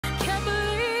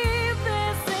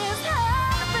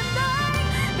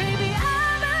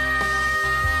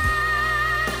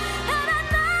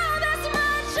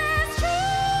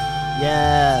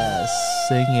Yes,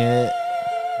 sing it,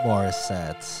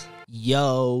 Morissette.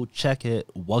 Yo, check it.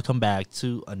 Welcome back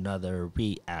to another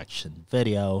reaction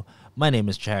video. My name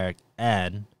is Jarek,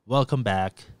 and welcome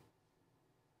back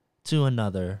to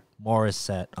another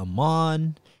Morissette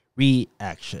Amon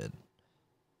reaction.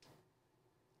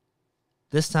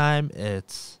 This time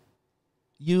it's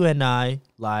you and I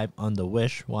live on the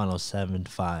Wish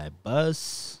 107.5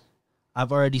 bus.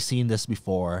 I've already seen this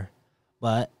before,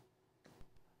 but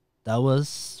that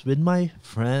was with my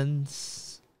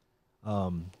friends.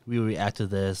 We reacted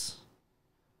to this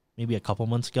maybe a couple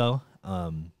months ago.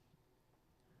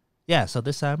 Yeah, so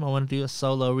this time I want to do a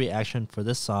solo reaction for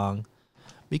this song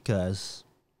because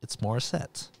it's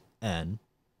Morissette, and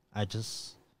I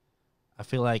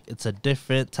feel like it's a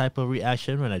different type of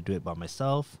reaction when I do it by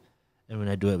myself and when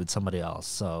I do it with somebody else.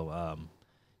 So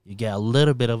you get a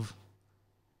little bit of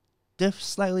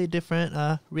slightly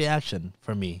different reaction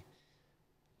from me,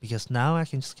 because now I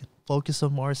can just focus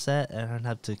on Morissette and I don't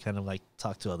have to kind of like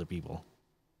talk to other people.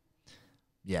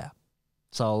 Yeah,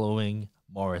 soloing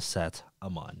Morissette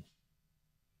Amon.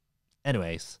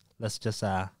 Anyways, let's just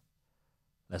start.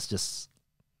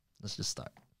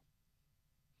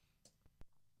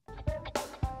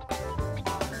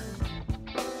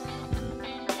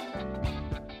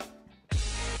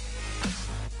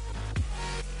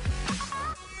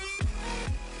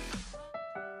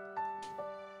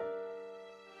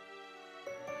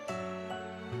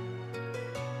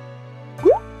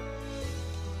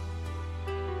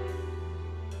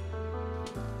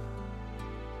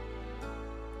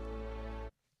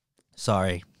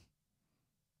 Sorry.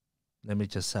 Let me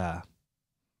just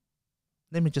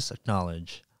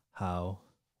acknowledge how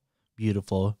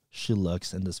beautiful she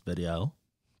looks in this video.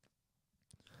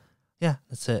 Yeah,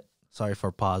 that's it. Sorry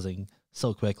for pausing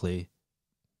so quickly.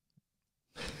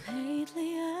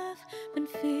 Lately I've been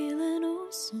feeling oh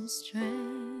so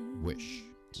strange. Wish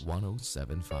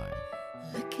 107.5.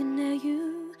 Looking at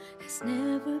you has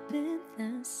never been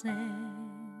the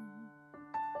same.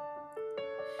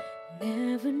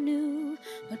 Never knew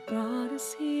what brought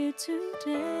us here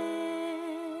today.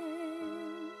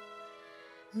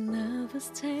 Love has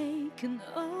taken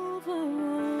over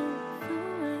all the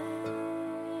rain.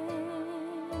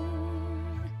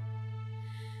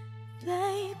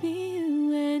 Baby,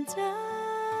 you and I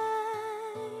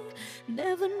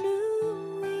never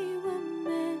knew we were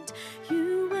meant.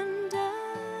 You and I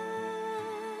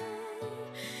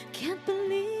can't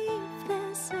believe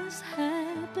this is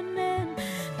happening.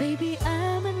 Baby,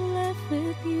 I'm in love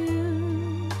with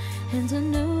you, and I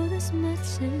know this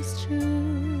much is true,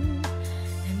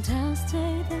 and I'll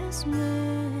stay this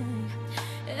way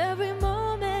every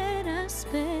moment I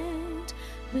spend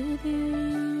with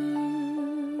you.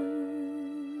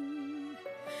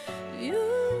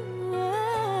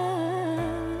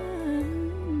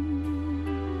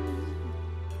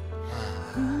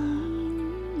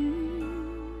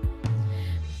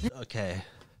 Okay.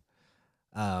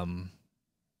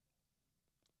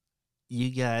 You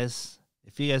guys,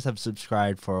 if you guys have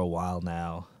subscribed for a while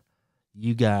now,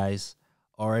 you guys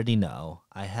already know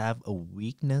I have a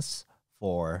weakness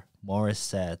for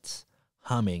Morissette's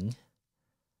humming.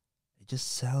 It just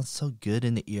sounds so good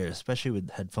in the ear, especially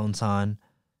with headphones on.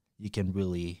 You can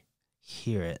really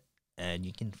hear it and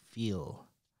you can feel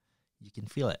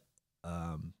it.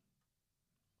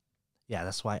 Yeah,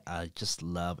 that's why I just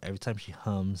love every time she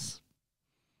hums.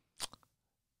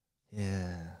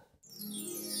 Yeah.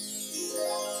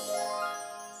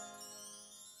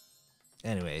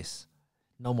 Anyways,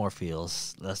 no more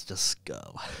feels. Let's just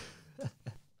go.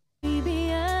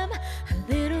 Baby, I'm a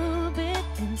little bit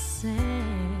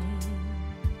insane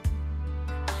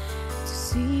to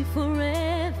see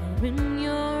forever in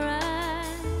your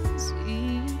eyes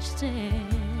each day,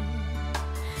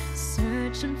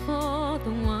 searching for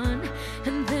the one,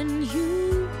 and then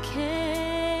you came.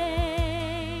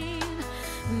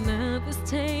 Love has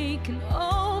taken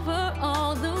over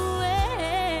all the way.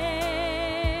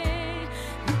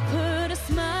 You put a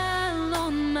smile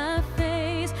on my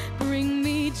face, bring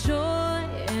me joy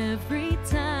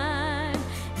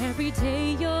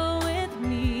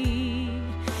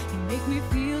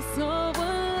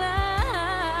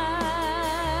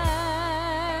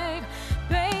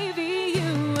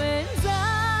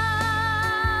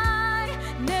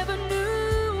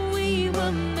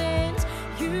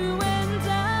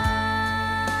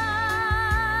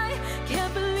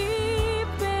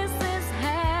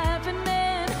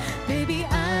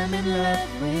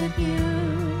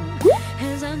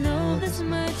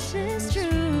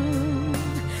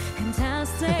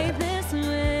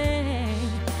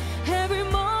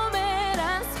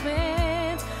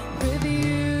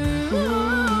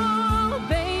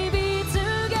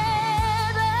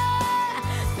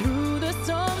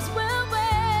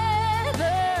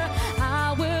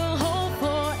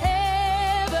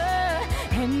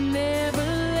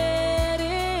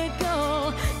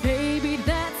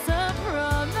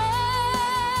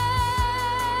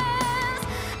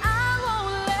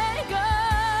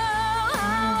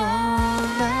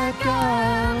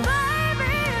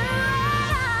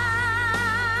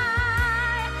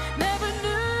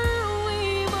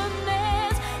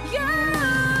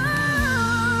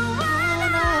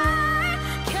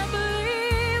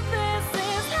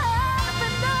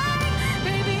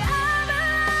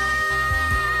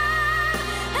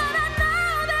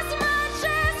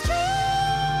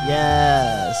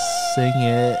Sing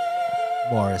It,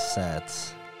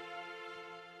 Morissette.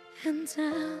 And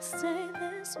I'll stay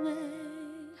this way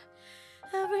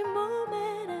every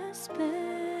moment I spend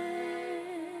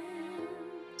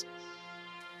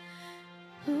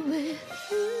with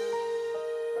you.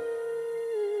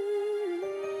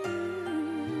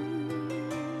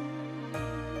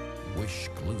 Wish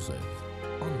exclusive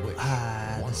on Wish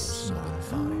This is not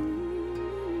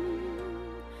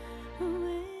 1075.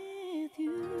 With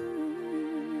you.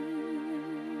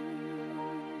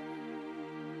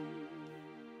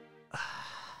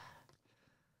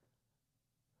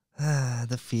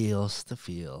 The feels, the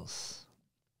feels.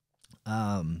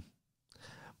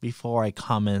 Before I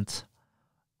comment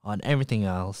on everything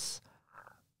else,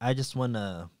 I just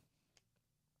wanna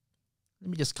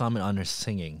let me just comment on her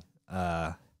singing.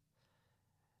 Yeah.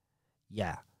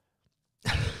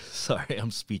 Sorry,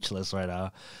 I'm speechless right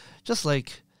now. Just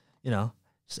like,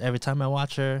 just every time I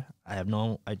watch her, I have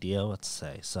no idea what to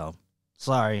say. So,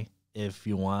 sorry if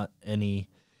you want any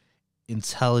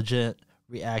intelligent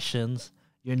reactions.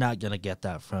 You're not going to get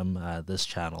that from this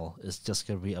channel. It's just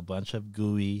going to be a bunch of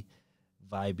gooey,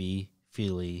 vibey,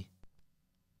 feelings.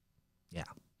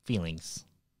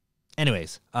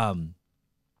 Anyways,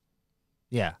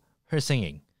 yeah, her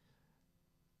singing.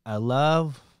 I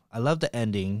love the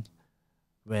ending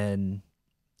when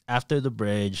after the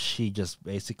bridge she just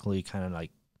basically kind of like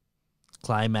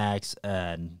climax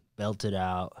and belted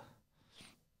out.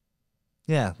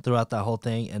 Yeah, throughout that whole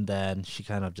thing, and then she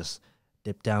kind of just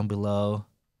dipped down below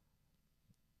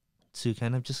to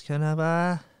kind of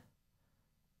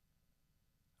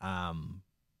I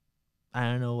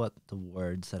don't know what the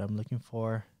words that I'm looking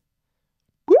for.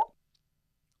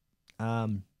 Yeah,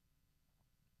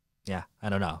 I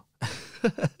don't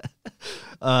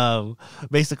know.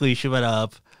 Basically she went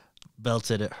up,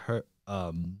 belted her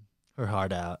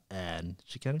heart out, and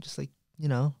she kind of just like,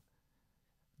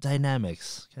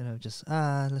 dynamics, kind of just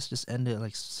let's just end it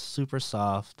like super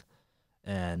soft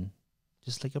and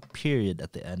just like a period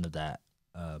at the end of that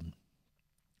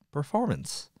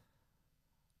performance.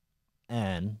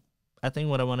 And I think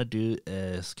what I want to do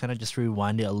is kind of just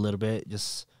rewind it a little bit,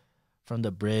 just from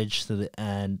the bridge to the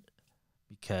end,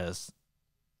 because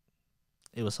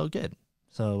it was so good.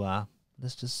 So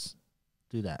let's just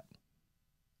do that.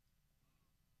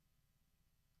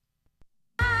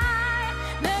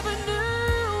 Never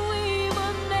knew we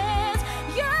were meant,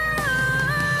 you and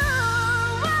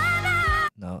I,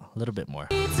 No, a little bit more.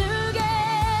 together.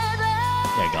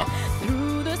 There you go.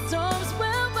 Through the storms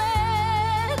we'll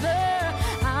weather,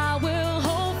 I will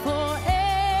hope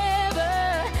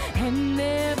forever and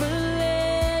never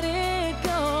let it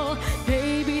go.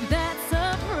 Baby, that's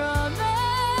a promise.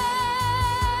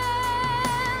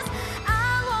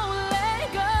 I won't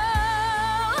let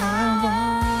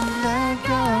go.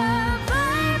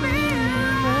 Baby,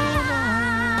 I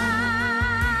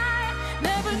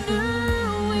never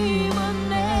knew we were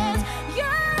meant, you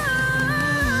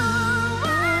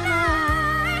and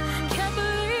I. Can't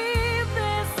believe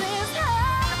this is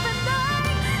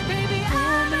happening. Baby,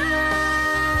 I'm in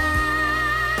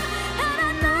love, and I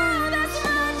know this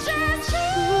much is true.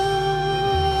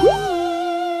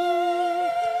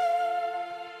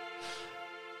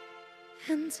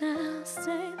 And I'll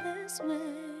stay this way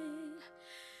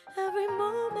every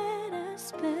moment I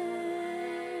spend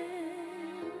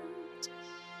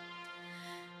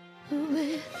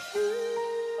with you.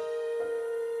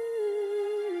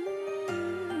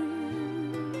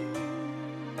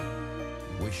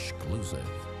 Wish exclusive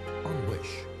on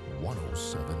Wish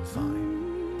 1075.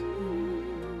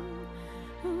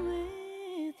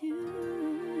 With you.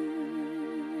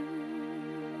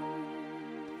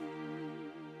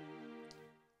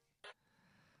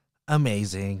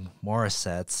 Amazing.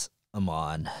 Morissette's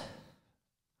Amon.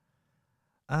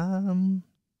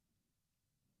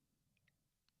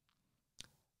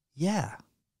 Yeah.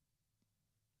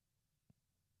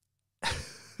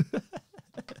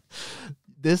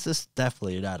 This is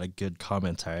definitely not a good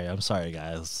commentary. I'm sorry,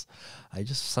 guys.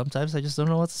 Sometimes I just don't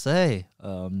know what to say.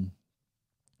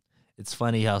 It's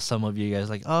funny how some of you guys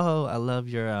like, oh, I love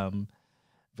your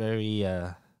very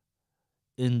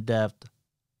in-depth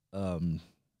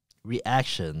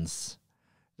reactions.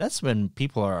 That's when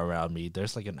people are around me.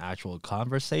 There's like an actual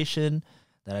conversation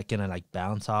that I can like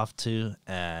bounce off to.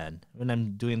 And when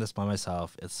I'm doing this by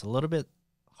myself, it's a little bit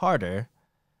harder,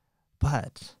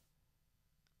 but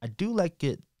I do like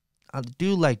it. I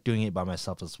do like doing it by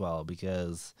myself as well,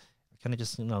 because I kind of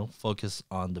just, focus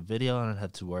on the video and I don't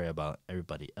have to worry about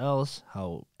everybody else,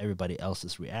 how everybody else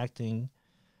is reacting.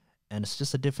 And it's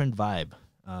just a different vibe.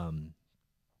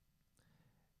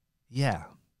 Yeah.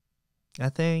 I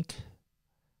think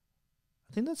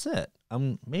I think that's it.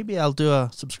 Maybe I'll do a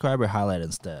subscriber highlight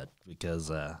instead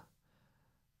because I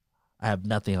have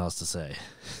nothing else to say.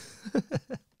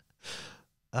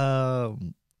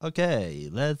 Okay,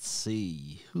 let's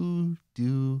see. Who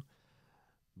do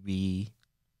we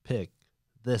pick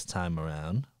this time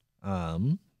around?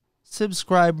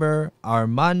 Subscriber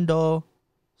Armando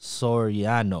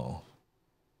Soriano.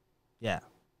 Yeah.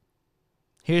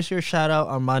 Here's your shout out,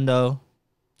 Armando.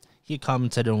 He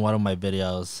commented in one of my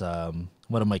videos,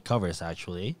 one of my covers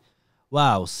actually.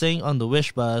 Wow, sing on the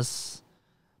Wish Bus.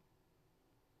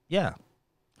 Yeah.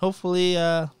 Hopefully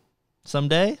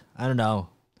someday. I don't know.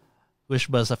 Wish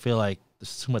Bus, I feel like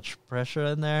there's too much pressure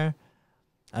in there.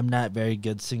 I'm not very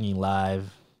good singing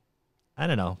live. I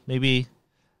don't know. Maybe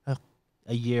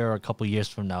a year or a couple years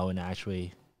from now and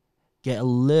actually get a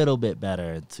little bit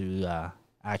better to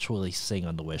actually sing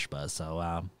on the Wish Bus.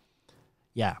 So,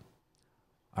 yeah.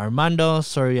 Armando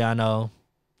Soriano,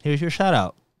 here's your shout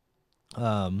out.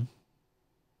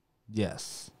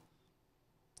 Yes.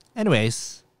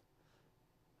 Anyways,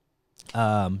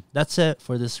 that's it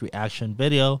for this reaction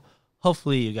video.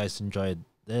 Hopefully you guys enjoyed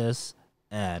this,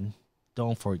 and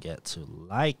don't forget to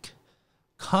like,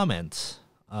 comment,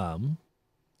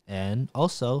 and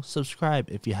also subscribe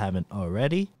if you haven't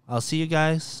already. I'll see you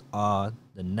guys on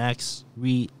the next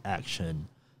reaction.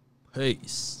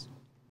 Peace.